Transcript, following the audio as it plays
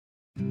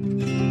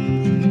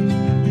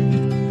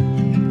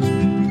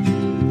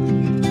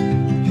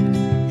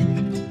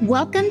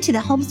Welcome to the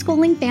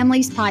Homeschooling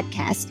Families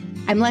Podcast.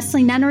 I'm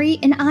Leslie Nunnery,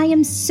 and I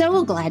am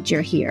so glad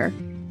you're here.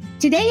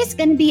 Today is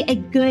going to be a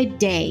good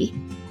day.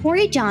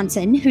 Corey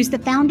Johnson, who's the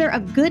founder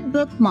of Good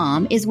Book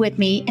Mom, is with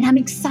me, and I'm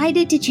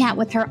excited to chat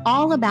with her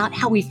all about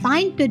how we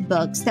find good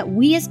books that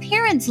we as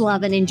parents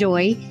love and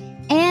enjoy,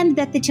 and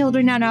that the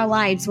children in our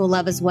lives will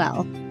love as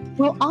well.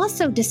 We'll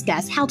also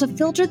discuss how to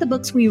filter the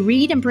books we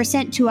read and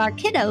present to our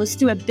kiddos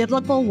through a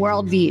biblical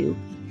worldview.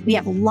 We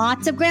have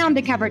lots of ground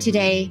to cover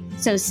today,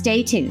 so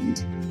stay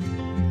tuned.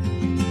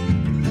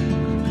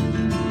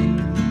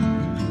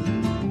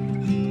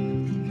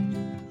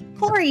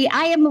 Corey,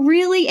 I am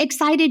really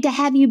excited to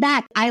have you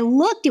back. I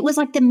looked, it was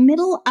like the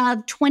middle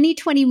of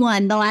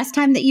 2021, the last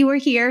time that you were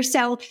here.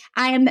 So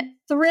I am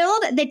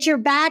thrilled that you're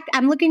back.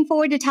 I'm looking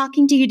forward to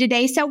talking to you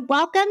today. So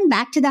welcome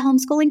back to the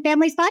Homeschooling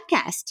Families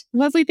Podcast.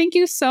 Leslie, thank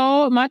you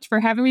so much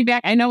for having me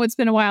back. I know it's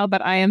been a while,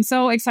 but I am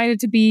so excited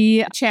to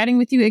be chatting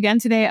with you again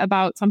today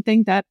about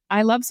something that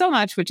I love so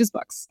much, which is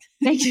books.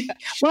 Thank you.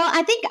 Well,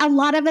 I think a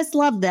lot of us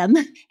love them.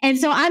 And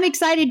so I'm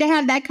excited to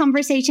have that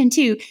conversation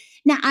too.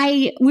 Now,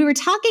 we were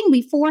talking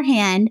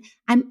beforehand.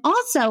 I'm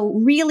also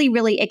really,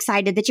 really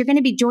excited that you're going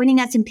to be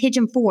joining us in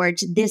Pigeon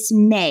Forge this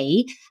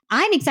May.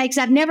 I'm excited because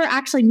I've never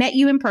actually met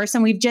you in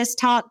person. We've just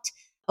talked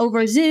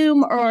over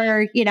Zoom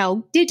or,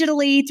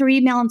 digitally through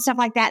email and stuff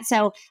like that.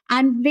 So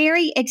I'm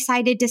very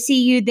excited to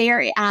see you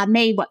there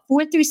May,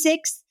 4th through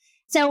 6th.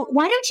 So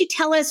why don't you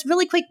tell us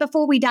really quick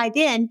before we dive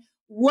in,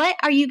 what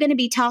are you going to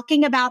be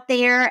talking about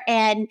there?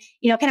 And,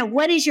 kind of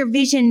what is your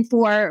vision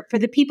for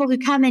the people who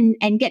come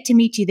and get to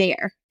meet you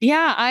there?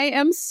 Yeah, I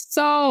am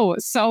so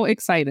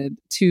excited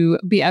to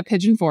be at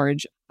Pigeon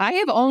Forge. I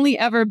have only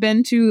ever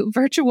been to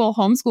virtual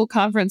homeschool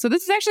conference. So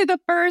this is actually the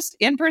first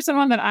in-person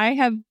one that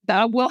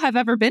I will have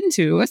ever been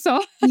to.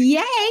 So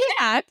yay!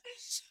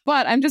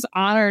 But I'm just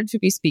honored to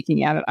be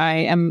speaking at it. I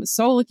am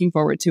so looking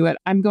forward to it.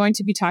 I'm going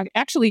to be talking,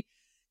 actually,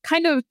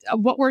 kind of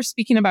what we're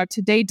speaking about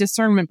today,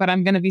 discernment, but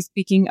I'm going to be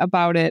speaking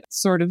about it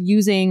sort of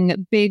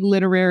using big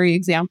literary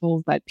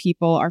examples that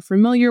people are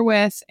familiar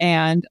with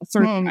and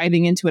sort of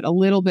diving into it a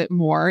little bit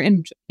more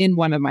in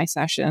one of my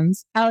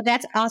sessions. Oh,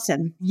 that's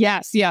awesome.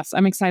 Yes.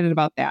 I'm excited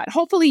about that.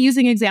 Hopefully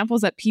using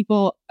examples that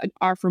people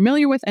are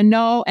familiar with and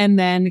know, and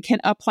then can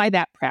apply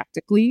that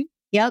practically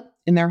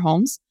in their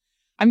homes.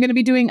 I'm going to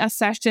be doing a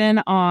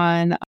session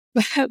on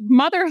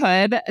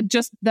motherhood.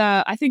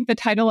 I think the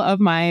title of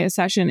my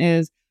session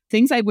is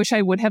Things I Wish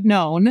I Would Have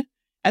Known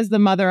as the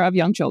Mother of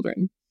Young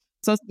Children.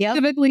 So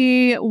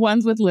specifically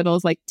ones with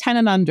littles, like 10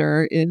 and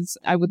under,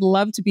 I would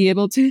love to be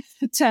able to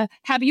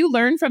have you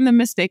learn from the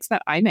mistakes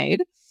that I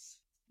made.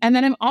 And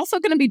then I'm also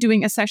going to be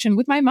doing a session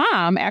with my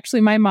mom.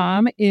 Actually, my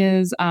mom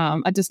is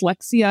a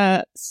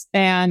dyslexia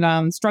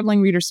and struggling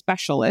reader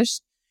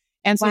specialist.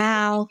 And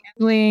so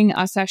doing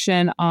a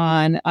session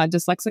on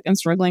dyslexic and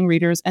struggling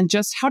readers and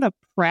just how to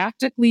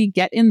practically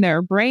get in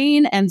their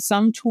brain and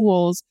some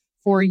tools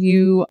for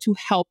you to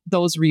help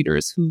those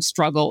readers who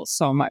struggle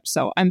so much.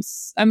 So I'm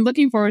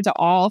looking forward to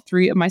all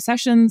three of my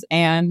sessions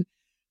and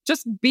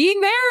just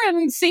being there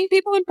and seeing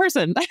people in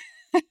person.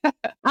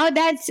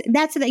 Oh,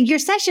 your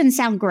sessions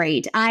sound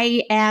great.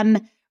 I am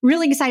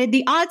really excited.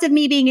 The odds of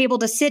me being able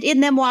to sit in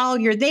them while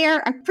you're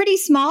there are pretty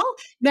small,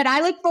 but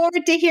I look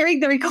forward to hearing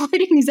the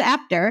recordings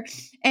after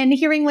and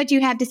hearing what you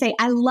have to say.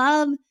 I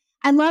love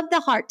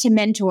the heart to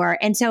mentor.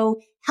 And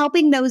so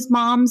helping those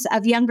moms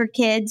of younger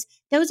kids,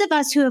 those of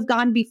us who have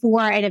gone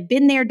before and have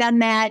been there, done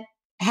that,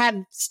 have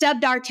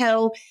stubbed our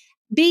toe,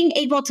 being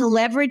able to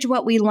leverage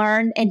what we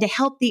learn and to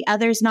help the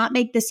others not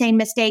make the same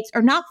mistakes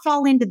or not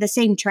fall into the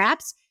same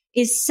traps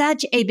is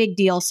such a big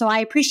deal. So I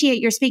appreciate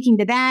your speaking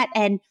to that.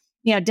 And,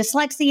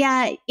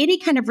 dyslexia, any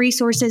kind of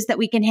resources that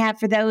we can have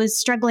for those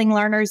struggling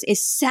learners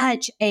is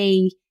such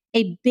a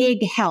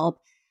big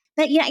help.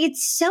 But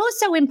it's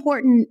so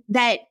important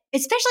that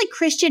especially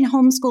Christian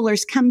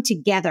homeschoolers come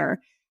together.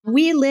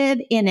 We live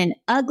in an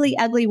ugly,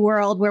 ugly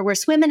world where we're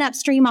swimming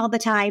upstream all the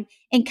time,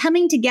 and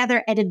coming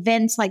together at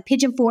events like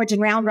Pigeon Forge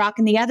and Round Rock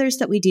and the others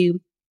that we do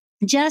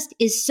just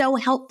is so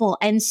helpful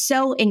and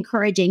so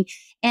encouraging.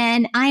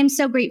 And I am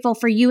so grateful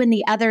for you and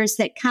the others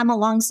that come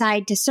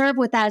alongside to serve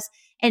with us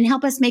and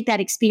help us make that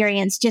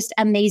experience just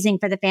amazing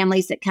for the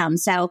families that come.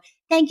 So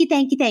thank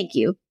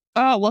you.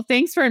 Oh, well,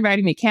 thanks for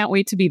inviting me. Can't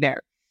wait to be there.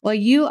 Well,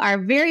 you are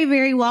very,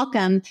 very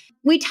welcome.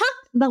 We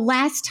talked the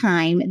last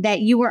time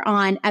that you were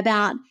on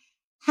about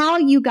how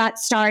you got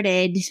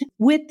started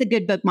with the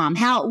Good Book Mom,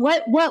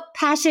 what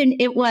passion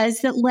it was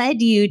that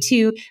led you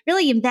to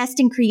really invest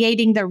in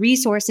creating the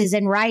resources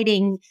and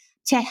writing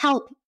to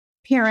help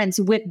parents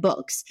with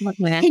books.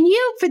 Can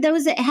you, for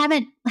those that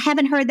haven't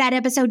heard that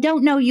episode,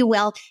 don't know you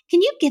well,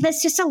 can you give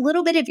us just a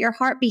little bit of your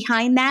heart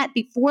behind that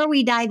before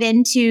we dive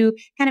into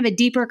kind of a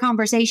deeper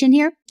conversation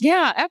here?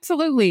 Yeah,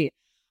 absolutely.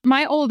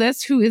 My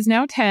oldest, who is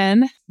now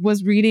 10,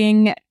 was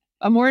reading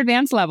a more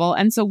advanced level.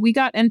 And so we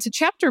got into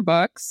chapter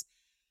books,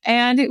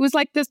 and it was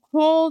like this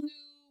whole new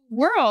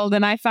world.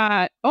 And I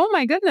thought, oh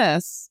my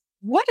goodness,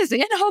 what is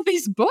in all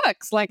these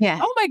books? How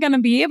am I going to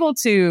be able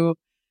to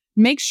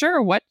make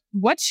sure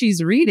what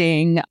she's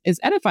reading is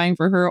edifying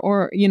for her,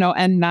 or,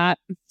 and not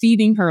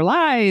feeding her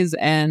lies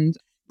and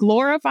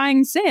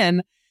glorifying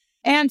sin.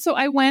 And so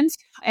I went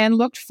and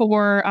looked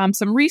for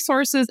some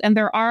resources, and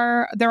there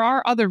are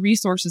other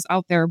resources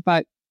out there,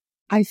 but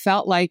I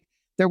felt like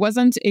there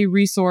wasn't a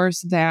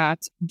resource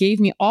that gave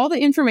me all the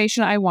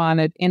information I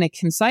wanted in a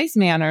concise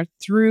manner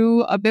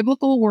through a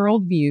biblical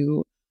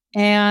worldview.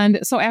 And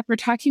so after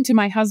talking to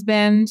my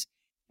husband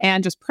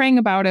and just praying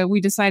about it,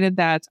 we decided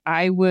that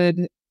I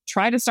would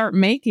try to start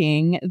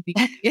making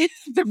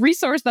the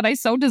resource that I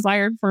so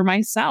desired for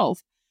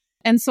myself.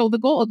 And so the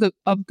goal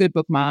of Good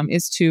Book Mom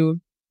is to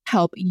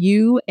help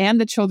you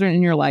and the children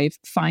in your life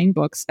find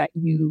books that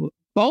you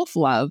both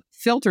love,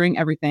 filtering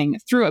everything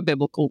through a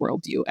biblical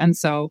worldview. And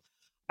so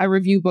I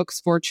review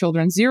books for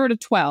children 0 to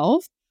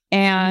 12,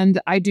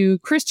 and I do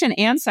Christian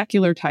and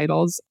secular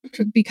titles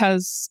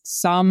because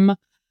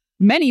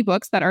many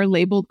books that are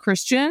labeled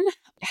Christian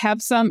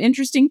have some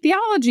interesting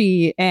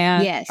theology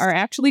and are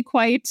actually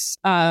quite,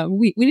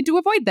 we need to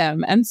avoid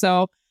them. And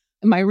so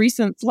my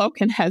recent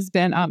slogan has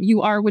been,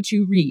 you are what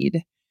you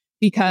read,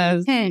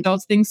 because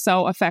those things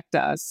so affect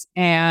us.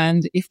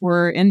 And if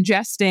we're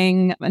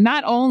ingesting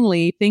not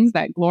only things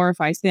that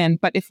glorify sin,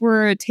 but if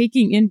we're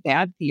taking in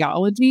bad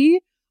theology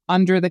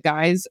under the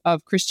guise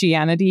of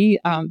Christianity,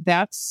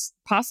 that's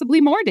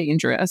possibly more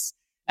dangerous.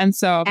 And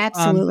so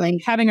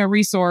absolutely having a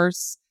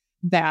resource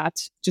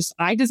that just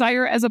I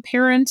desire as a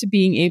parent,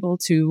 being able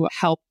to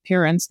help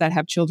parents that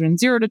have children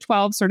 0 to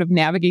 12 sort of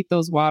navigate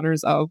those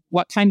waters of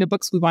what kind of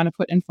books we want to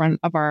put in front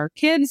of our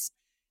kids.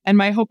 And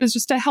my hope is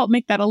just to help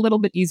make that a little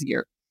bit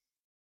easier.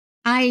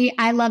 I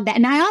love that.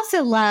 And I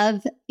also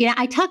love,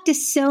 I talk to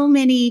so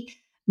many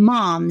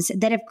moms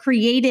that have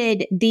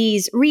created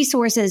these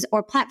resources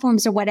or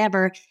platforms or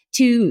whatever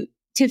to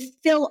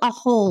fill a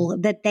hole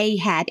that they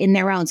had in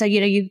their own. So,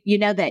 you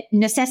know that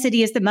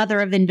necessity is the mother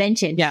of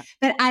invention. Yeah.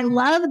 But I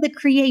love the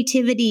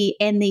creativity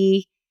and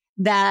the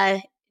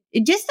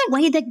just the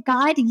way that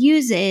God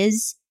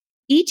uses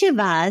each of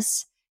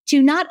us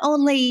to not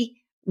only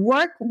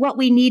work what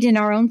we need in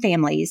our own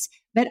families,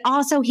 but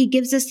also he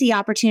gives us the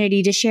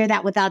opportunity to share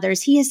that with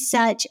others. He is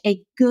such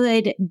a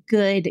good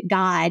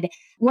God,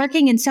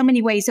 working in so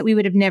many ways that we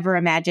would have never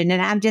imagined.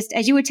 And I'm just,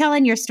 as you were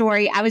telling your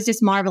story, I was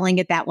just marveling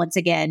at that once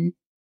again.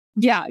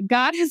 Yeah,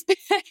 God has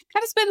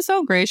been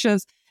so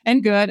gracious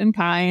and good and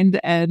kind.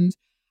 And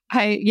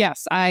I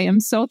am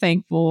so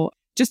thankful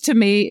just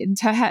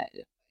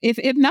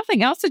if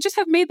nothing else, to just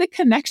have made the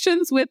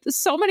connections with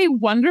so many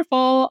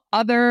wonderful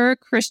other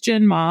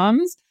Christian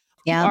moms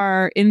who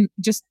are in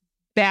just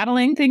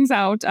battling things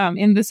out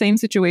in the same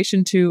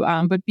situation too.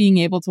 But being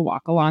able to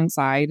walk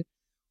alongside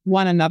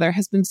one another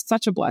has been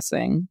such a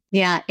blessing.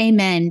 Yeah.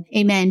 Amen.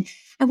 Amen.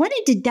 I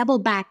wanted to double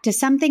back to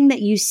something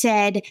that you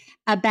said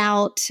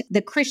about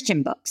the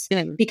Christian books,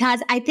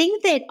 because I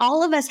think that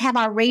all of us have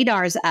our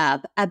radars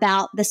up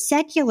about the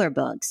secular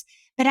books.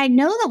 But I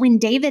know that when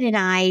David and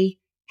I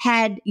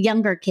had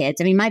younger kids,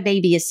 I mean, my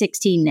baby is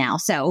 16 now,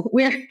 so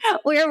we're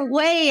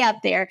way up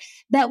there.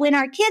 But when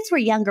our kids were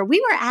younger,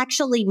 we were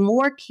actually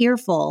more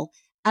careful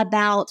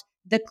about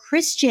the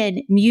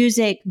Christian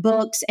music,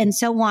 books, and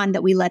so on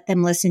that we let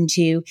them listen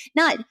to.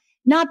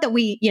 Not that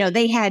we,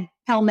 they had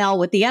pell-mell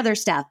with the other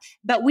stuff,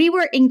 but we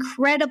were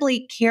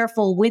incredibly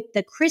careful with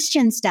the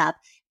Christian stuff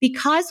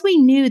because we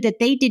knew that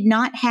they did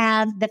not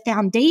have the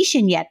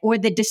foundation yet or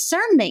the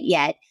discernment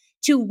yet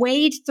to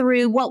wade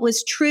through what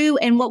was true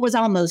and what was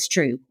almost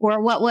true,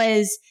 or what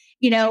was,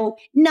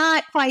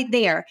 not quite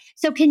there.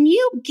 So can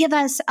you give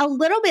us a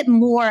little bit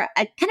more,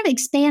 kind of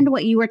expand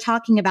what you were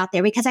talking about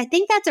there? Because I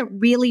think that's a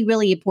really,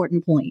 really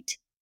important point.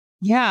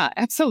 Yeah,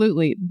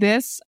 absolutely.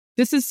 This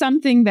is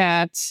something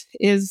that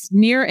is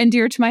near and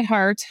dear to my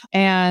heart.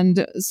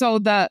 And so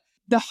the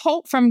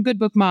hope from Good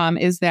Book Mom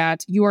is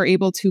that you are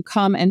able to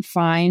come and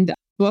find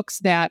books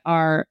that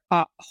are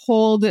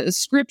hold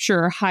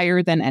scripture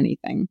higher than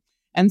anything.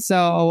 And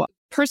so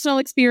personal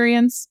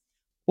experience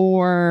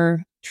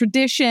or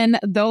tradition,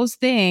 those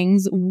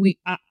things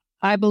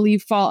I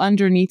believe fall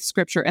underneath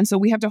scripture. And so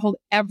we have to hold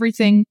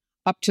everything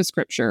up to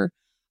scripture.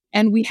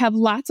 And we have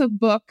lots of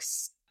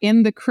books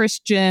in the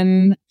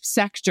Christian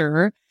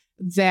sector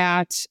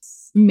that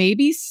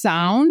maybe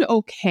sound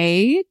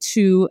okay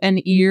to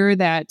an ear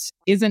that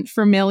isn't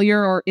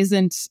familiar or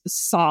isn't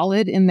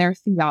solid in their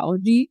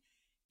theology.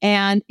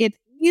 And it's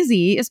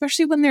easy,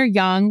 especially when they're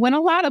young, when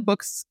a lot of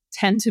books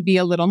tend to be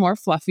a little more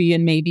fluffy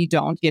and maybe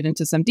don't get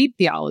into some deep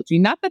theology.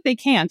 Not that they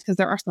can't, because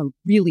there are some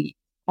really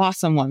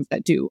awesome ones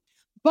that do.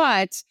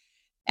 But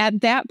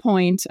at that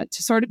point,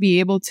 to sort of be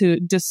able to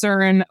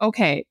discern,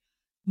 okay,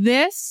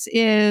 this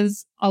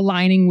is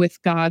aligning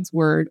with God's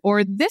word,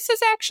 or this is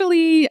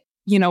actually,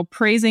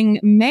 praising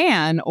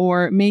man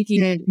or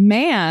making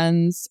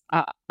man's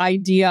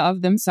idea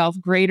of themselves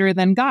greater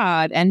than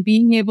God, and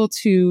being able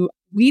to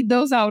weed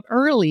those out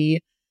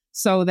early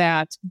so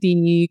that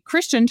the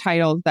Christian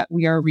titles that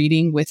we are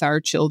reading with our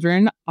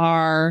children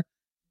are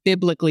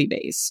biblically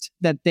based,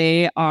 that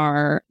they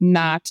are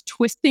not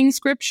twisting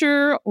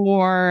scripture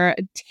or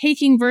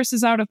taking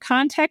verses out of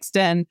context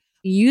and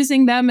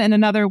using them in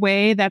another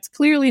way that's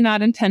clearly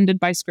not intended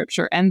by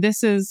Scripture. And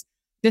this is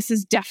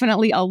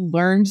definitely a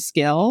learned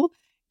skill.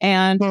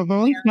 And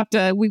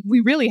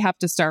we really have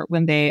to start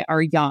when they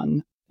are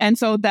young. And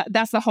so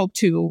that's the hope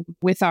too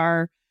with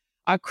our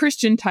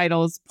Christian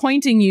titles,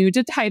 pointing you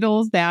to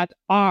titles that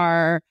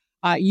are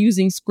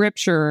using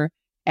Scripture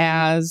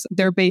as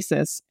their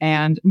basis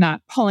and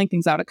not pulling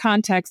things out of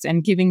context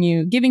and giving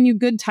you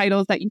good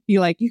titles that you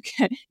feel like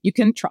you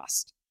can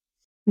trust.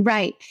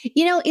 Right.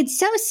 It's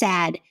so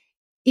sad.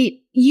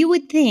 You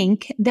would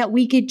think that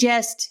we could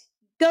just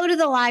go to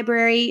the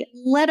library,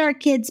 let our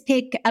kids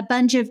pick a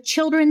bunch of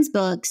children's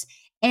books,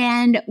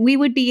 and we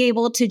would be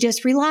able to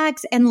just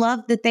relax and love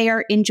that they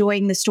are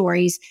enjoying the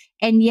stories.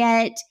 And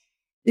yet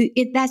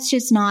that's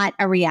just not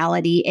a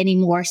reality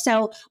anymore.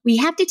 So we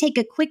have to take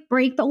a quick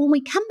break. But when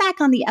we come back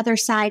on the other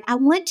side, I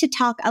want to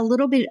talk a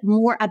little bit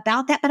more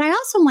about that. But I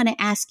also want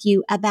to ask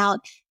you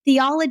about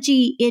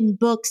theology in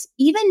books,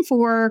 even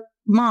for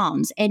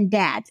moms and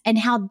dads, and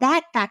how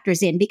that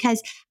factors in,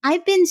 because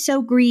I've been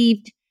so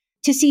grieved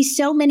to see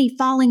so many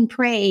falling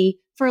prey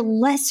for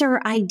lesser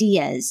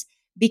ideas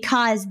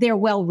because they're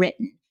well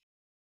written.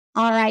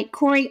 All right,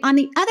 Corey, on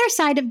the other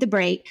side of the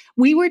break,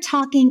 we were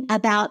talking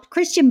about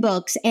Christian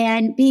books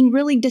and being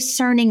really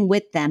discerning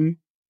with them.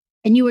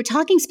 And you were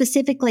talking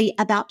specifically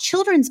about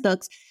children's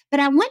books, but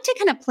I want to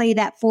kind of play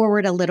that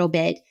forward a little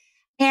bit.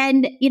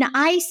 And,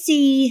 I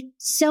see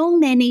so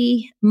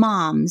many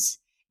moms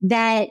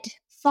that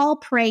fall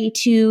prey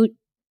to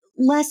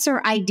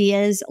lesser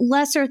ideas,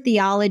 lesser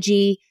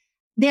theology.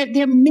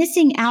 They're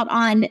missing out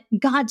on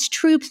God's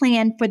true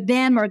plan for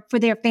them or for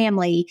their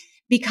family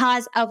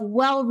because of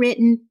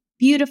well-written,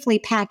 beautifully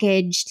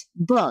packaged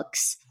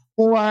books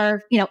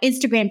or,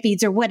 Instagram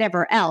feeds or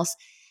whatever else.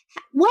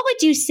 What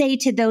would you say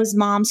to those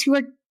moms who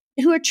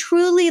are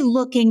truly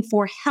looking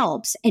for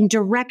helps and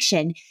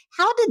direction?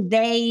 How do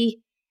they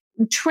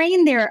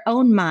train their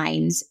own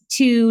minds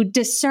to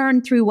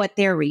discern through what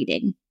they're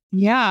reading?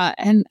 Yeah.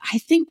 And I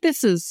think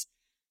this is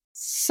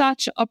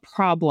such a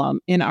problem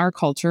in our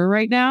culture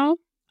right now.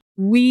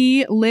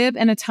 We live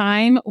in a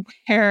time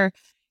where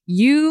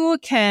you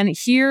can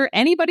hear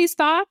anybody's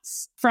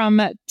thoughts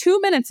from 2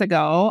 minutes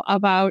ago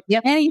about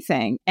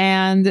anything.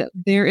 And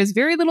there is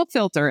very little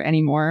filter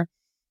anymore.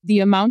 The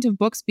amount of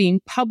books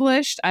being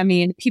published,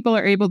 people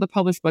are able to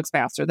publish books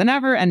faster than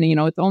ever. And,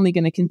 it's only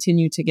going to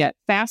continue to get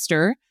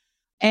faster.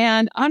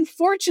 And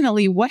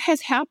unfortunately, what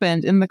has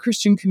happened in the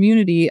Christian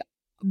community,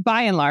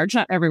 by and large,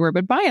 not everywhere,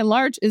 but by and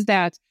large, is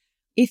that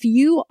if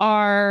you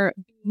are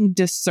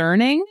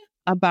discerning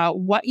about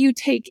what you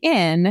take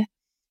in,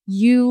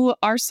 you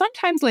are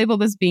sometimes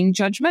labeled as being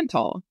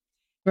judgmental.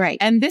 Right.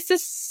 And this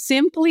is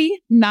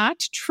simply not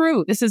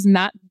true. This is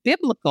not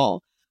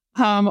biblical.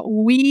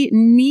 We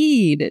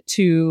need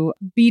to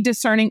be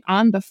discerning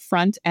on the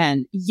front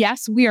end.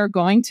 Yes, we are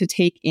going to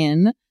take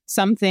in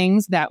some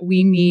things that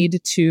we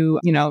need to,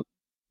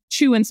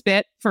 chew and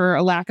spit, for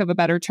a lack of a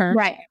better term.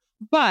 Right.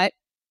 But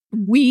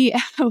we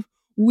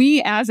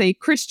as a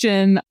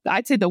Christian,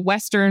 I'd say the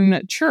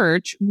Western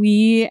church,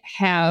 we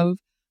have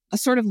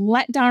sort of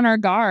let down our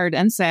guard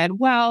and said,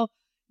 well,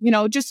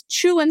 just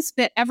chew and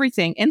spit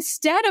everything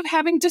instead of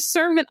having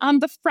discernment on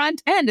the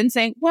front end and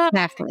saying, well,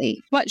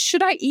 exactly. But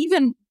should I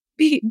even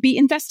be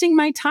investing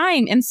my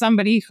time in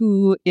somebody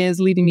who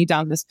is leading me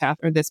down this path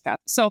or this path?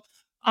 So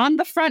on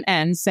the front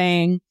end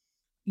saying,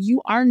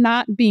 you are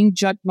not being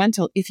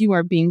judgmental if you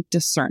are being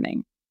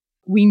discerning.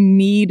 We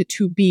need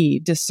to be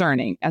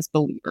discerning as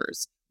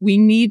believers. We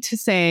need to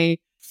say,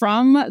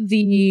 from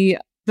the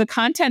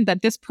content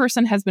that this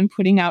person has been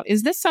putting out,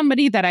 is this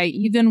somebody that I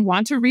even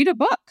want to read a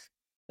book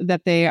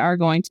that they are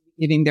going to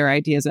be giving their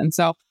ideas in?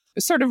 So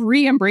sort of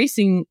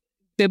re-embracing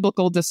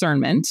biblical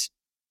discernment.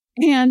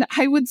 And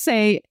I would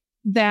say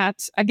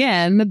that,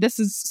 again, this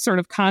is sort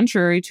of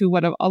contrary to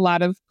what a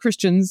lot of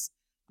Christians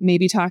may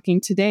be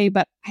talking today,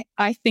 but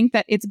I think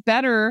that it's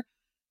better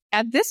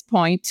at this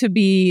point to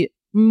be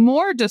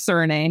more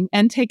discerning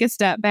and take a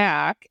step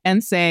back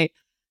and say,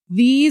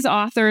 these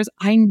authors,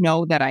 I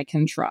know that I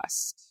can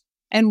trust,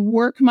 and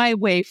work my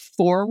way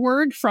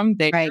forward from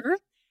there, right,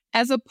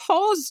 as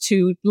opposed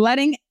to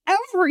letting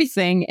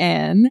everything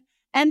in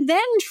and then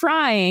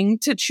trying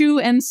to chew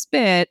and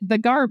spit the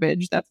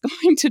garbage that's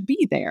going to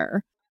be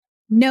there.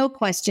 No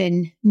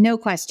question. No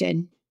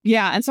question.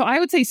 Yeah. And so I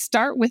would say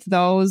start with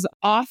those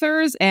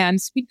authors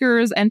and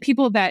speakers and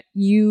people that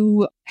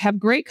you have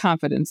great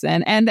confidence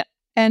in. And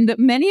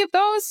many of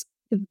those,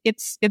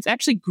 it's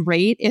actually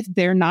great if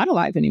they're not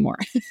alive anymore.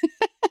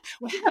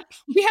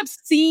 We have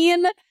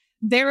seen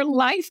their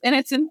life in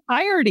its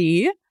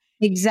entirety.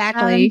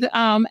 Exactly.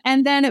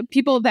 And then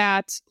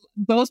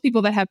those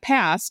people that have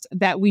passed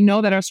that we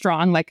know that are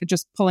strong, like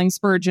just pulling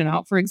Spurgeon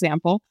out, for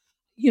example,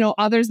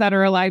 others that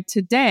are alive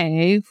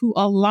today who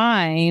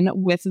align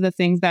with the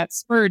things that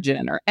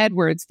Spurgeon or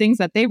Edwards, things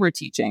that they were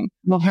teaching,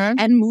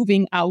 and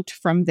moving out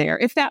from there,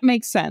 if that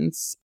makes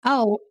sense.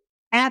 Oh,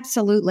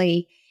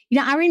 absolutely.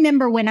 I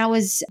remember when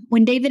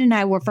David and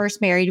I were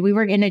first married, we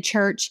were in a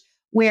church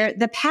where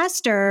the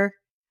pastor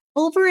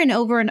over and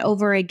over and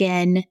over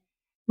again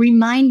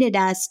reminded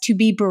us to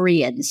be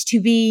Bereans, to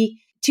be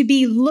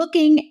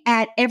looking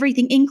at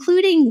everything,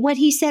 including what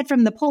he said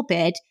from the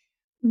pulpit,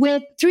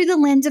 through the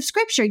lens of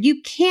Scripture.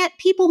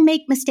 People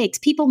make mistakes,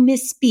 people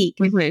misspeak,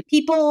 Right.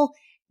 people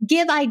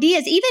give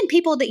ideas, even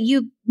people that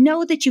you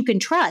know that you can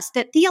trust,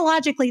 that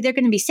theologically they're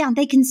going to be sound.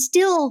 They can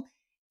still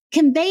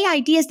convey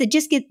ideas that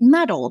just get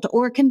muddled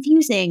or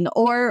confusing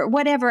or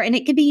whatever, and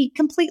it could be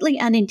completely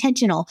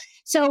unintentional.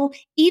 So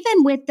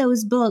even with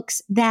those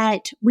books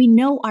that we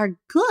know are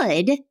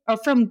good or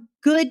from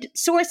good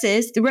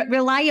sources,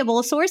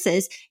 reliable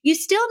sources, you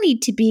still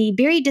need to be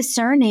very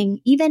discerning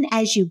even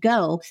as you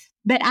go.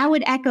 But I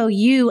would echo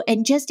you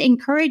and just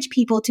encourage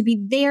people to be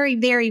very,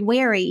 very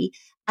wary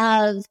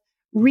of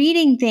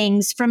reading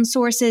things from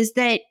sources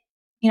that,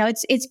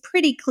 it's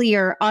pretty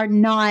clear are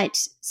not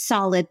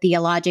solid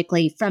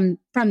theologically from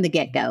the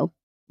get-go.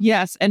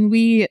 Yes. And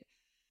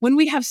when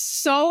we have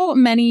so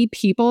many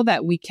people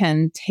that we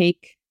can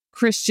take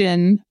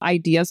Christian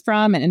ideas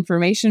from and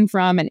information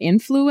from and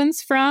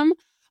influence from,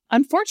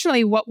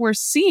 unfortunately, what we're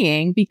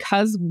seeing,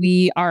 because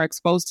we are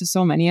exposed to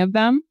so many of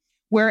them,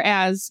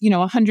 whereas,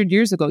 100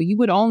 years ago, you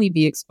would only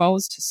be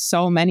exposed to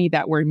so many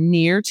that were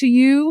near to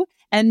you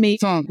and maybe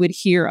would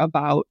hear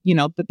about,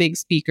 the big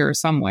speaker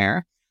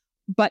somewhere.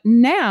 But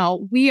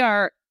now we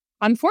are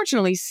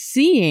unfortunately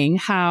seeing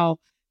how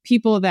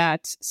people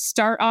that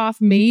start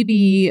off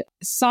maybe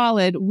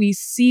solid, we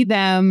see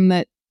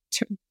them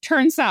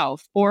turn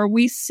south, or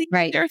we see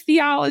their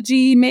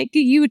theology make a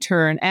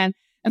U-turn. And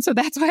so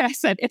that's why I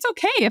said it's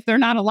okay if they're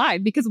not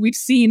alive, because we've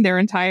seen their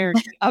entire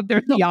of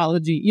their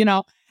theology,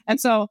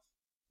 And so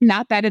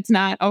not that it's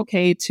not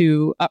okay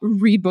to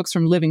read books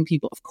from living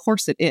people. Of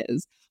course it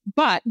is.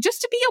 But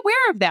just to be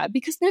aware of that,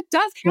 because that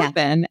does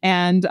happen.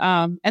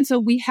 Yeah. And so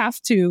we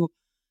have to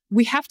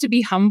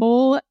be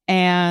humble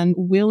and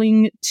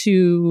willing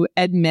to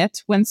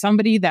admit when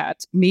somebody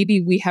that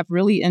maybe we have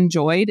really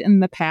enjoyed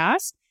in the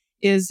past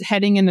is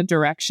heading in a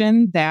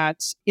direction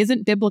that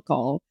isn't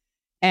biblical,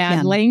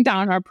 and laying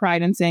down our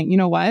pride and saying, you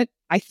know what,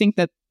 I think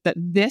that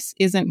this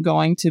isn't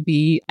going to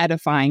be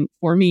edifying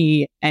for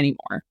me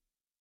anymore.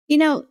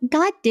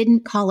 God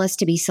didn't call us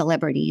to be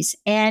celebrities,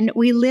 and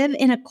we live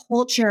in a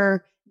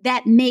culture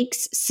that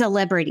makes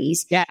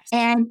celebrities. Yes.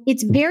 And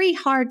it's very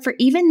hard for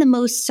even the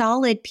most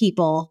solid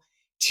people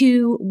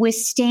to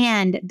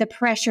withstand the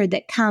pressure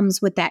that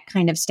comes with that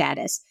kind of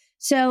status.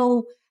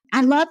 So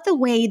I love the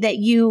way that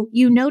you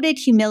noted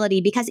humility,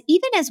 because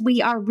even as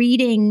we are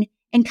reading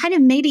and kind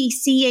of maybe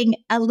seeing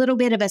a little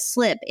bit of a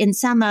slip in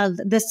some of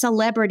the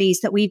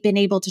celebrities that we've been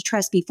able to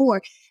trust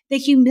before, the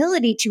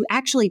humility to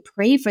actually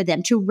pray for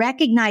them, to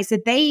recognize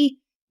that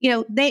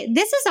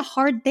this is a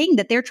hard thing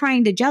that they're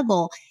trying to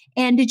juggle,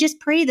 and to just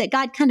pray that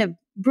God kind of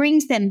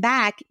brings them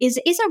back is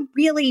a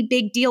really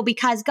big deal,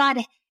 because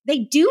they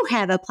do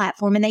have a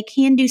platform and they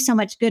can do so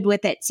much good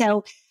with it.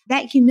 So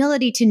that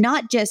humility to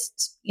not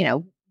just,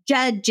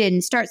 judge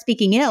and start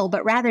speaking ill,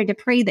 but rather to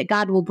pray that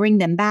God will bring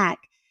them back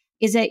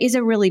is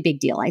a really big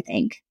deal, I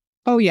think.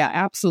 Oh, yeah,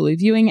 absolutely.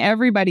 Viewing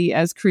everybody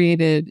as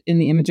created in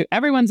the image of,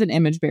 everyone's an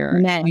image bearer.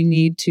 Amen. We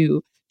need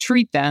to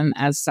treat them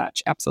as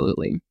such.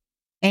 Absolutely.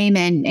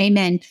 Amen.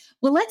 Amen.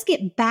 Well, let's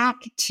get back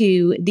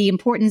to the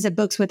importance of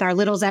books with our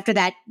littles after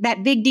that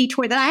big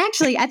detour that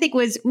I think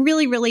was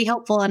really, really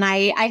helpful, and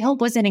I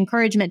hope was an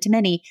encouragement to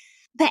many.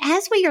 But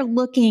as we are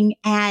looking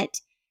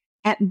at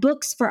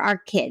books for our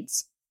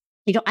kids,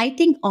 I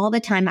think all the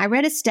time, I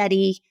read a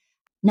study,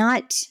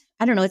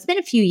 it's been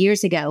a few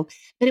years ago,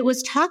 but it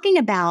was talking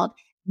about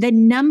the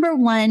number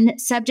one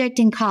subject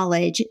in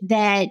college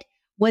that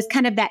was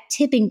kind of that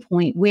tipping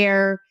point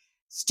where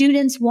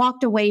students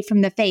walked away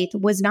from the faith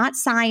was not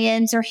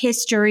science or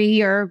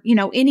history or,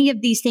 any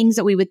of these things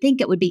that we would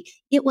think it would be.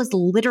 It was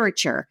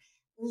literature.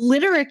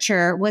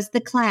 Literature was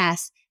the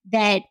class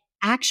that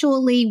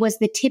actually was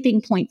the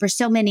tipping point for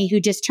so many who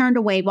just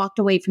walked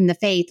away from the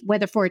faith,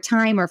 whether for a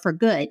time or for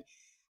good.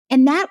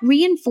 And that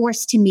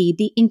reinforced to me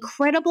the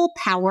incredible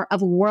power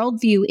of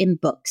worldview in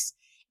books.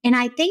 And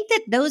I think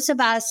that those of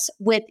us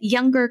with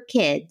younger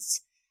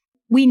kids,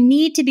 we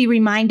need to be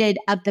reminded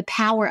of the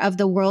power of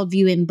the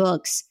worldview in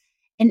books.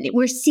 And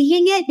we're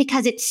seeing it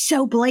because it's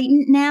so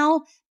blatant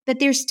now, but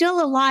there's still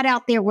a lot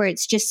out there where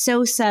it's just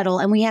so subtle,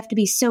 and we have to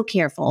be so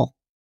careful.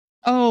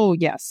 Oh,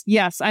 yes.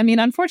 Yes. I mean,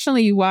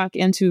 unfortunately, you walk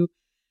into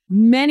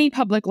many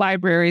public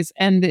libraries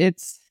and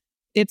it's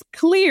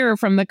clear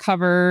from the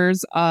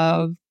covers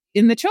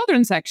in the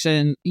children's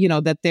section,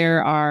 that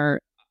there are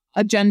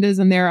agendas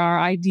and there are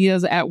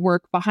ideas at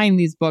work behind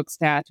these books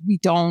that we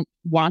don't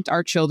want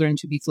our children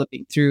to be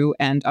flipping through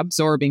and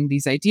absorbing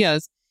these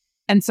ideas.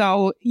 And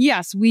so,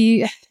 yes,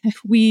 we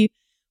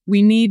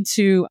need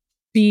to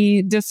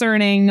be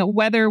discerning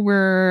whether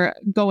we're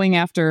going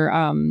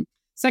after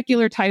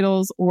secular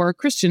titles or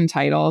Christian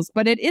titles.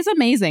 But it is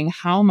amazing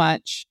how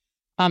much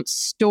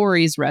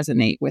stories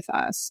resonate with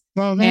us.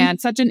 Mm-hmm. And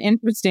such an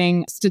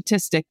interesting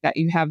statistic that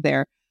you have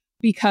there,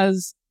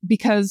 because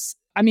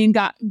I mean,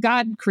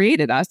 God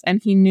created us,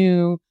 and He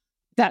knew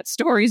that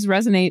stories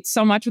resonate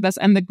so much with us.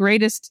 And the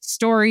greatest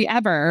story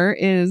ever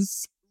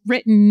is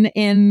written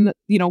in,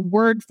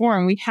 word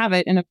form. We have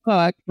it in a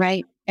book.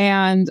 Right.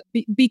 And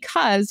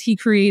because he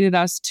created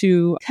us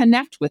to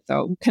connect with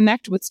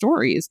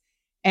stories.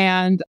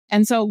 And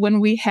so when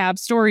we have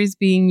stories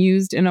being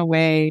used in a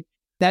way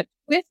that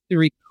with the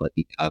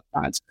reality of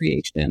God's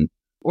creation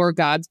or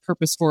God's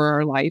purpose for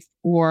our life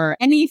or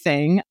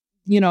anything,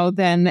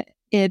 then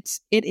it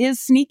is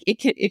sneaky.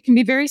 It can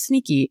be very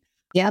sneaky.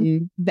 Yeah.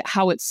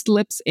 How it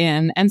slips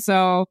in. And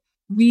so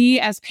we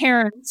as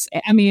parents,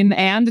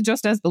 and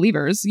just as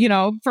believers,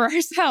 for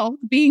ourselves,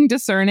 being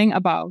discerning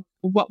about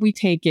what we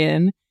take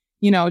in,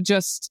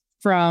 just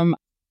from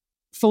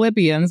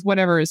Philippians,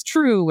 whatever is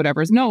true,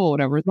 whatever is noble,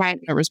 whatever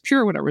is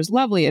pure, whatever is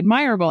lovely,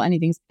 admirable,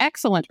 anything's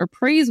excellent or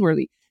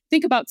praiseworthy.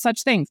 Think about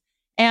such things.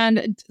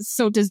 And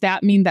so does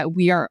that mean that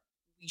we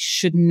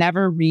should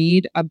never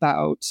read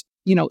about,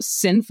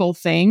 sinful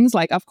things?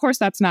 Like, of course,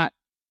 that's not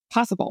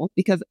possible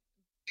because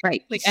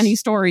like any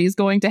story is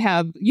going to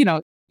have,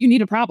 you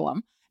need a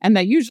problem. And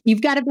that usually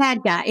you've got a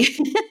bad guy.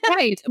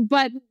 Right.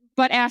 But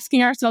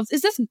asking ourselves,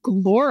 is this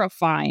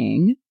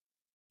glorifying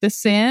the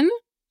sin?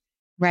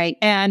 Right.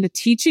 And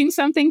teaching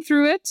something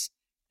through it?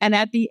 And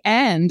at the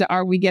end,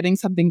 are we getting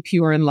something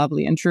pure and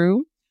lovely and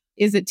true?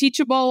 Is it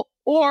teachable,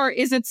 or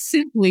is it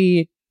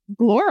simply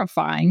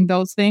glorifying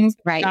those things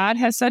God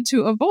has said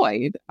to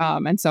avoid?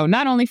 And so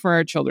not only for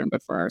our children,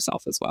 but for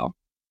ourselves as well.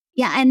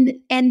 Yeah.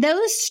 And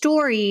those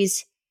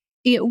stories,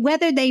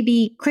 whether they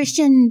be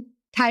Christian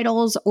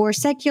titles or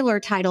secular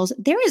titles,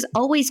 there is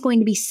always going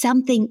to be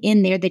something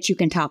in there that you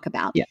can talk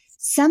about. Yes.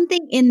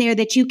 Something in there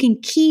that you can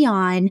key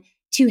on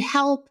to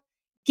help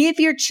give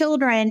your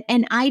children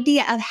an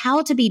idea of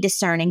how to be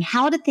discerning,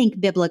 how to think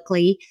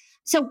biblically.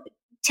 So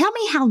tell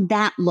me how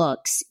that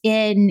looks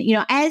in,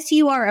 as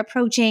you are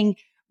approaching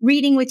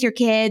reading with your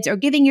kids or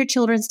giving your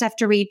children stuff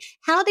to read.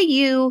 How do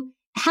you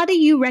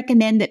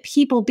recommend that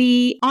people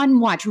be on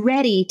watch,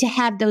 ready to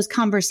have those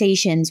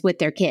conversations with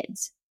their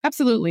kids?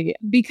 Absolutely.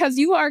 Because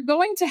you are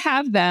going to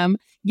have them,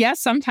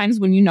 yes, sometimes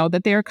when you know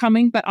that they are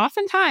coming, but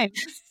oftentimes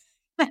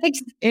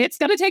it's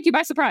going to take you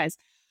by surprise.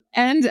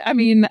 And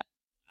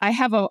I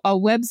have a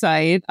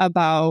website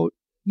about,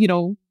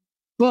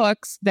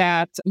 books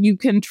that you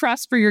can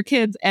trust for your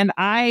kids. And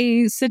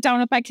I sit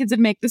down with my kids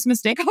and make this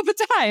mistake all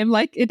the time.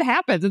 Like, it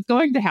happens. It's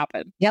going to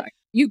happen. Yep.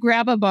 You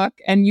grab a book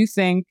and you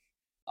think,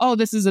 oh,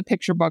 this is a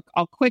picture book.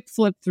 I'll quick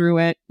flip through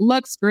it.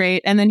 Looks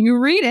great. And then you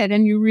read it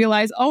and you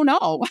realize, oh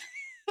no,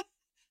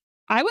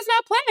 I was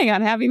not planning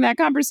on having that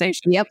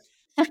conversation. Yep.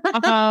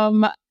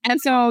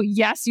 And so,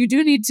 yes, you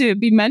do need to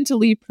be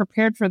mentally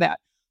prepared for that.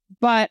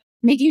 But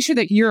making sure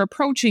that you're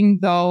approaching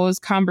those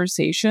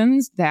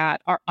conversations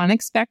that are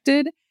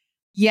unexpected.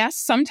 Yes,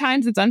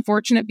 sometimes it's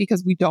unfortunate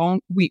because we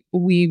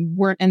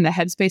weren't in the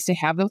headspace to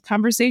have those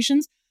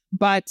conversations.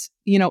 But,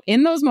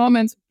 in those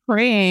moments,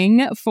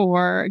 praying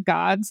for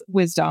God's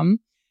wisdom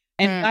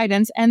and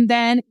guidance, and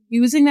then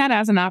using that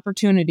as an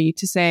opportunity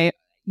to say,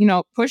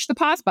 push the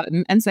pause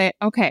button and say,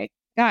 okay,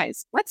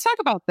 guys, let's talk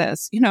about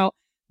this.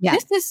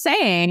 This is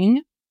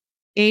saying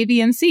A,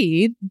 B, and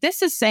C.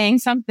 This is saying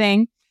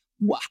something.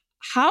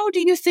 How do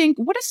you think,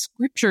 what does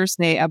scripture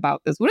say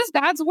about this? What does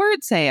God's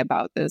word say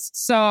about this?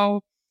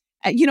 So,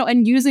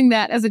 and using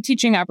that as a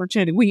teaching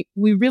opportunity,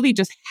 we really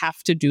just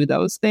have to do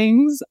those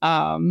things.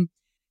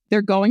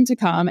 They're going to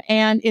come,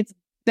 and it's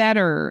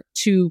better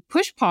to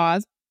push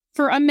pause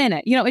for a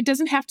minute. It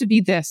doesn't have to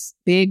be this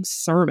big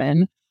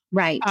sermon.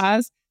 Right.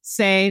 Pause,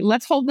 say,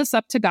 let's hold this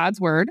up to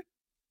God's word.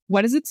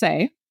 What does it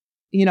say?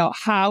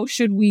 How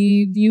should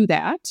we view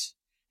that?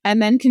 And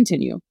then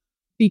continue,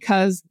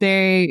 because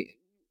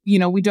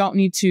we don't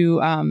need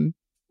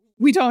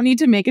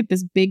to make it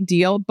this big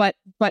deal, but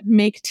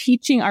make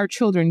teaching our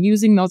children,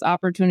 using those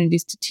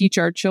opportunities to teach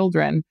our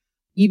children,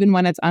 even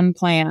when it's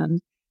unplanned,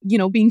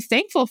 being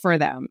thankful for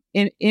them,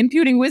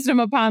 imputing wisdom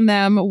upon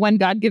them when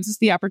God gives us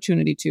the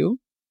opportunity to.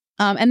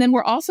 And then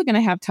we're also going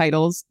to have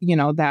titles,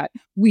 that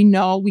we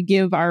know we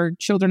give our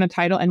children a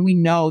title and we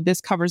know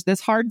this covers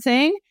this hard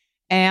thing.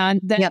 And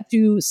then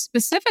to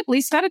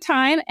specifically set a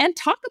time and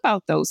talk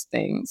about those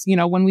things,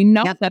 when we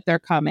know that they're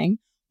coming.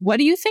 What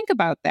do you think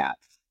about that?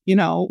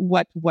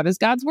 What does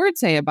God's word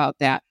say about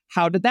that?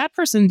 How did that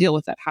person deal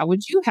with it? How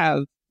would you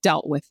have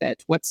dealt with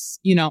it? When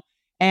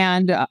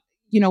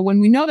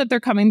we know that they're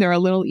coming, they're a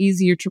little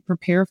easier to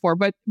prepare for,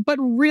 but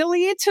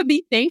really to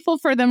be thankful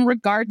for them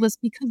regardless,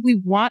 because we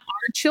want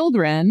our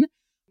children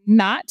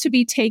not to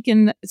be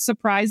taken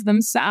surprise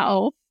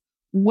themselves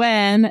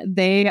when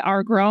they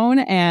are grown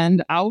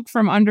and out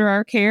from under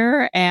our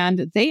care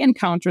and they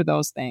encounter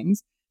those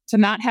things, to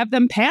not have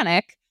them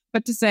panic,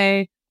 but to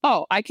say,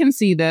 oh, I can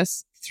see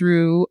this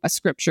through a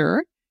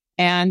scripture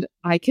and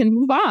I can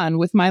move on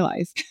with my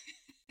life.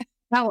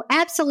 Oh,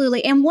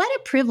 absolutely. And what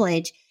a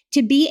privilege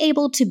to be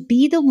able to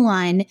be the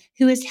one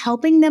who is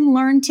helping them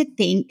learn to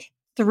think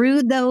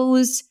through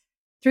those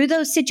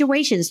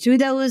situations, through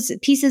those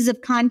pieces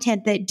of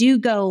content that do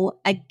go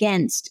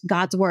against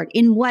God's word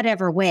in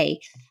whatever way.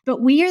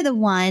 But we are the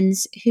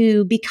ones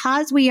who,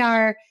 because we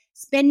are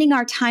spending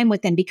our time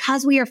with them,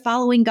 because we are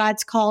following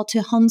God's call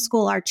to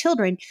homeschool our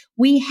children,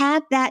 we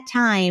have that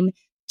time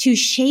to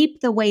shape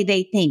the way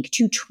they think,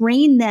 to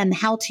train them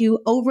how to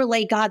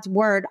overlay God's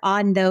word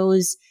on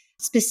those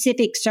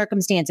specific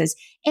circumstances.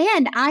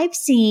 And I've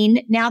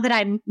seen, now that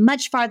I'm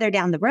much farther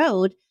down the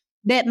road,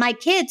 that my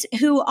kids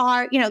who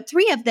are,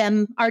 3 of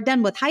them are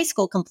done with high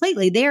school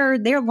completely.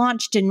 They're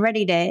launched and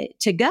ready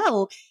to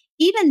go.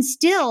 Even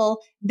still,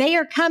 they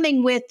are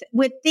coming with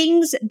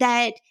things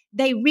that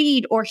they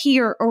read or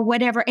hear or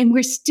whatever. And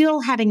we're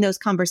still having those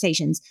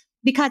conversations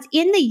because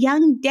in the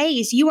young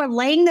days, you are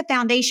laying the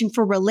foundation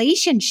for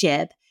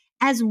relationship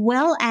as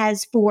well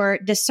as for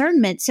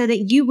discernment so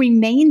that you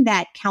remain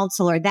that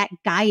counselor, that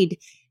guide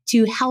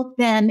to help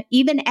them,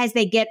 even as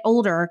they get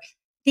older,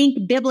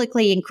 think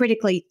biblically and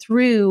critically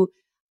through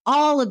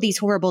all of these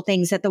horrible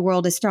things that the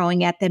world is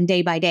throwing at them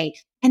day by day.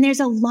 And there's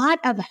a lot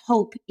of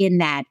hope in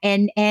that.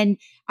 And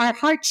our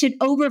hearts should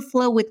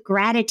overflow with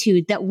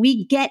gratitude that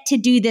we get to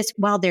do this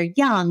while they're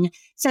young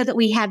so that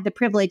we have the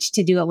privilege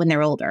to do it when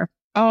they're older.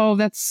 Oh,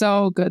 that's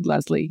so good,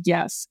 Leslie.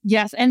 Yes.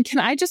 Yes. And can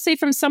I just say,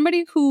 from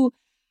somebody who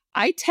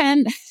I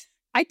tend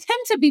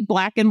to be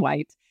black and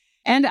white,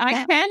 and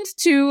I tend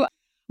to,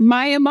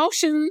 my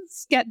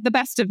emotions get the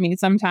best of me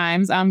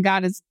sometimes.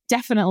 God is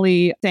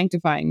definitely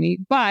sanctifying me,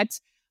 but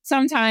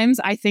sometimes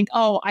I think,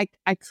 I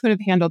could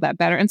have handled that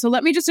better. And so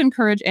let me just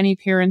encourage any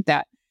parent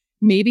that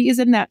maybe is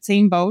in that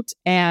same boat.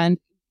 And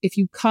if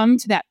you come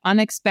to that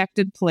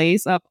unexpected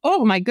place of,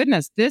 oh my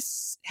goodness,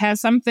 this has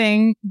some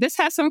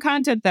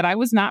content that I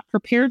was not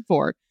prepared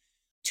for,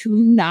 to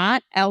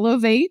not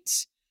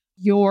elevate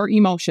your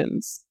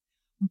emotions,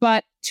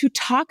 but to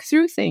talk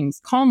through things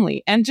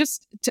calmly and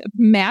just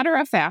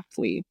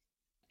matter-of-factly,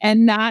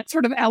 and not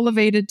sort of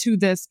elevated to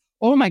this,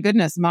 oh my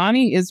goodness,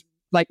 mommy is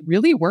like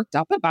really worked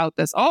up about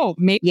this. Oh,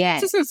 maybe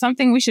this isn't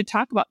something we should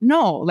talk about.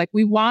 No, like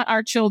we want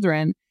our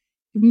children,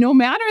 no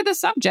matter the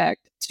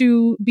subject,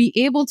 to be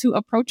able to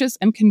approach us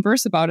and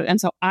converse about it.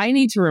 And so I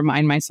need to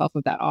remind myself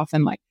of that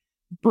often, like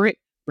bring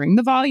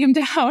the volume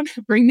down,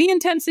 bring the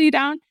intensity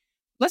down.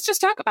 Let's just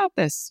talk about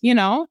this,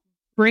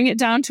 bring it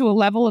down to a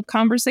level of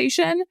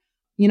conversation,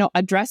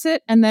 address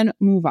it and then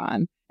move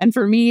on. And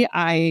for me,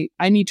 I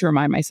need to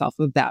remind myself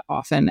of that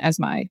often as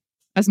my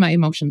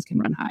emotions can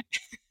run high.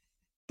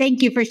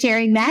 Thank you for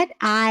sharing that.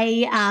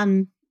 I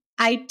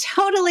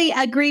totally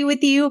agree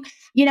with you.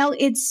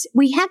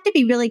 We have to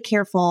be really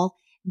careful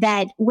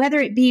that whether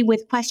it be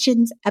with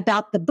questions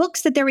about the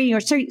books that they're reading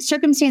or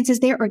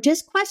circumstances there, or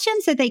just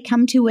questions that they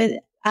come to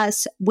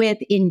us with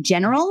in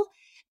general,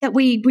 that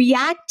we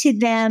react to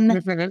them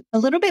a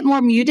little bit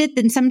more muted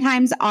than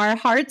sometimes our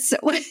hearts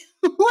would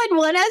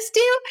want us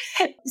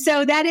to.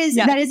 So that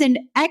is an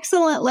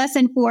excellent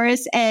lesson for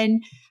us.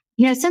 And,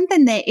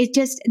 something that it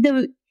just,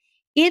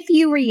 if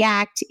you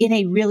react in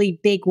a really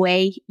big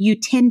way, you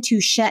tend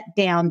to shut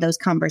down those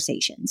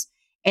conversations.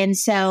 And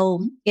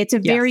so it's a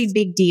very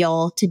big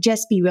deal to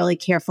just be really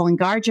careful and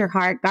guard your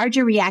heart, guard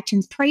your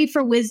reactions, pray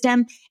for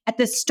wisdom at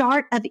the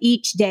start of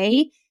each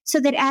day so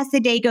that as the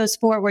day goes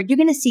forward, you're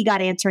going to see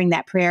God answering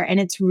that prayer. And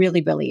it's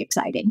really, really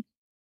exciting.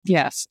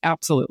 Yes,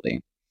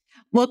 absolutely.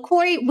 Well,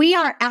 Corey, we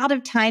are out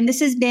of time. This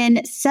has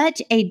been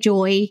such a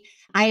joy.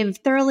 I have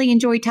thoroughly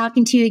enjoyed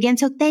talking to you again.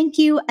 So thank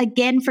you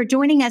again for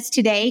joining us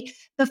today.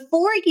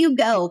 Before you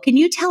go, can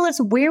you tell us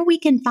where we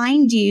can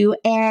find you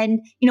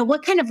and,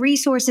 what kind of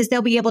resources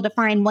they'll be able to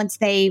find once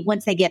they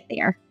get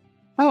there?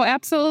 Oh,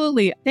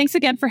 absolutely. Thanks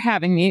again for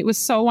having me. It was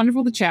so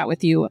wonderful to chat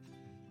with you.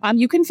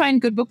 You can find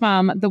Good Book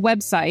Mom, the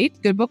website,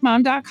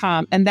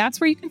 goodbookmom.com, and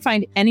that's where you can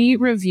find any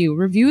review.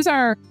 Reviews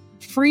are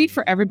free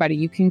for everybody.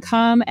 You can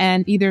come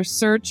and either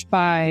search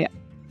by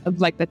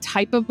like the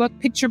type of book,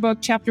 picture book,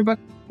 chapter book,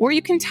 or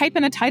you can type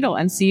in a title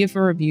and see if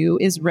a review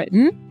is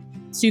written.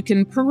 So you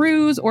can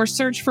peruse or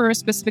search for a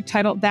specific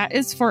title. That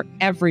is for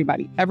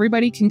everybody.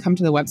 Everybody can come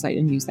to the website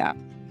and use that.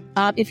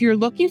 If you're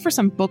looking for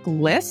some book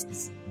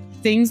lists,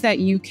 things that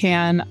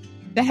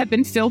have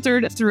been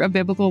filtered through a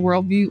biblical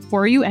worldview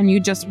for you, and you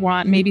just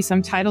want maybe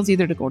some titles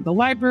either to go to the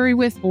library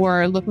with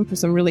or looking for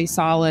some really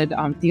solid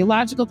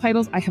theological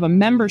titles, I have a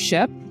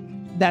membership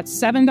that's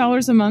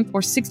 $7 a month or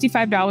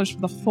 $65 for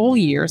the whole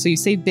year. So you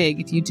save big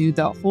if you do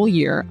the whole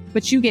year,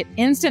 but you get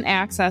instant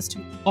access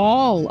to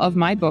all of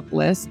my book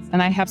lists.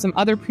 And I have some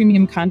other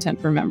premium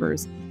content for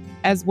members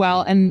as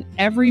well. And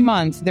every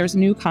month there's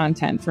new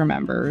content for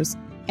members.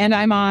 And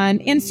I'm on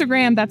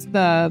Instagram. That's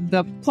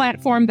the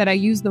platform that I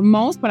use the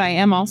most, but I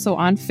am also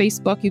on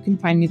Facebook. You can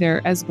find me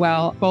there as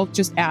well, both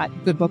just at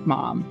Good Book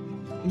Mom.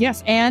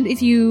 Yes. And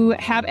if you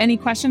have any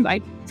questions,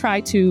 I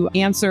try to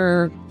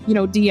answer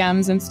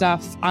DMs and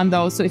stuff on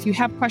those. So if you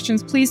have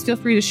questions, please feel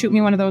free to shoot me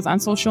one of those on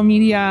social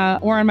media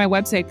or on my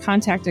website,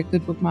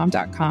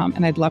 contact@goodbookmom.com.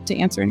 And I'd love to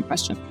answer any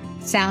questions.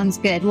 Sounds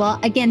good. Well,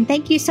 again,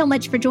 thank you so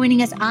much for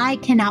joining us. I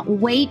cannot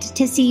wait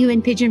to see you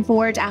in Pigeon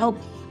Forge. I hope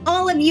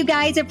all of you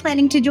guys are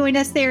planning to join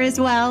us there as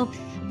well.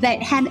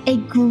 But have a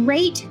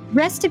great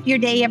rest of your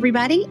day,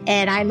 everybody.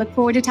 And I look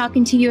forward to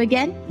talking to you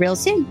again real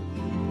soon.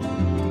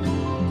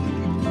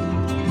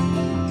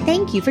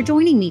 Thank you for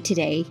joining me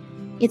today.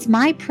 It's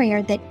my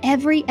prayer that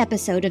every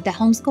episode of the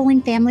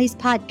Homeschooling Families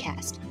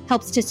podcast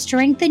helps to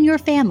strengthen your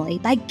family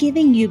by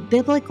giving you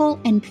biblical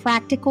and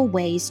practical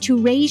ways to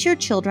raise your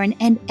children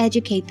and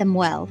educate them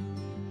well.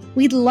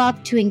 We'd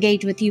love to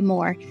engage with you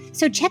more,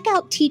 so check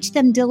out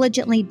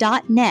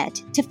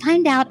teachthemdiligently.net to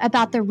find out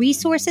about the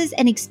resources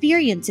and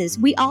experiences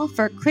we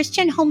offer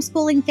Christian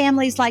homeschooling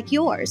families like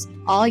yours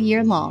all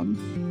year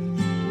long.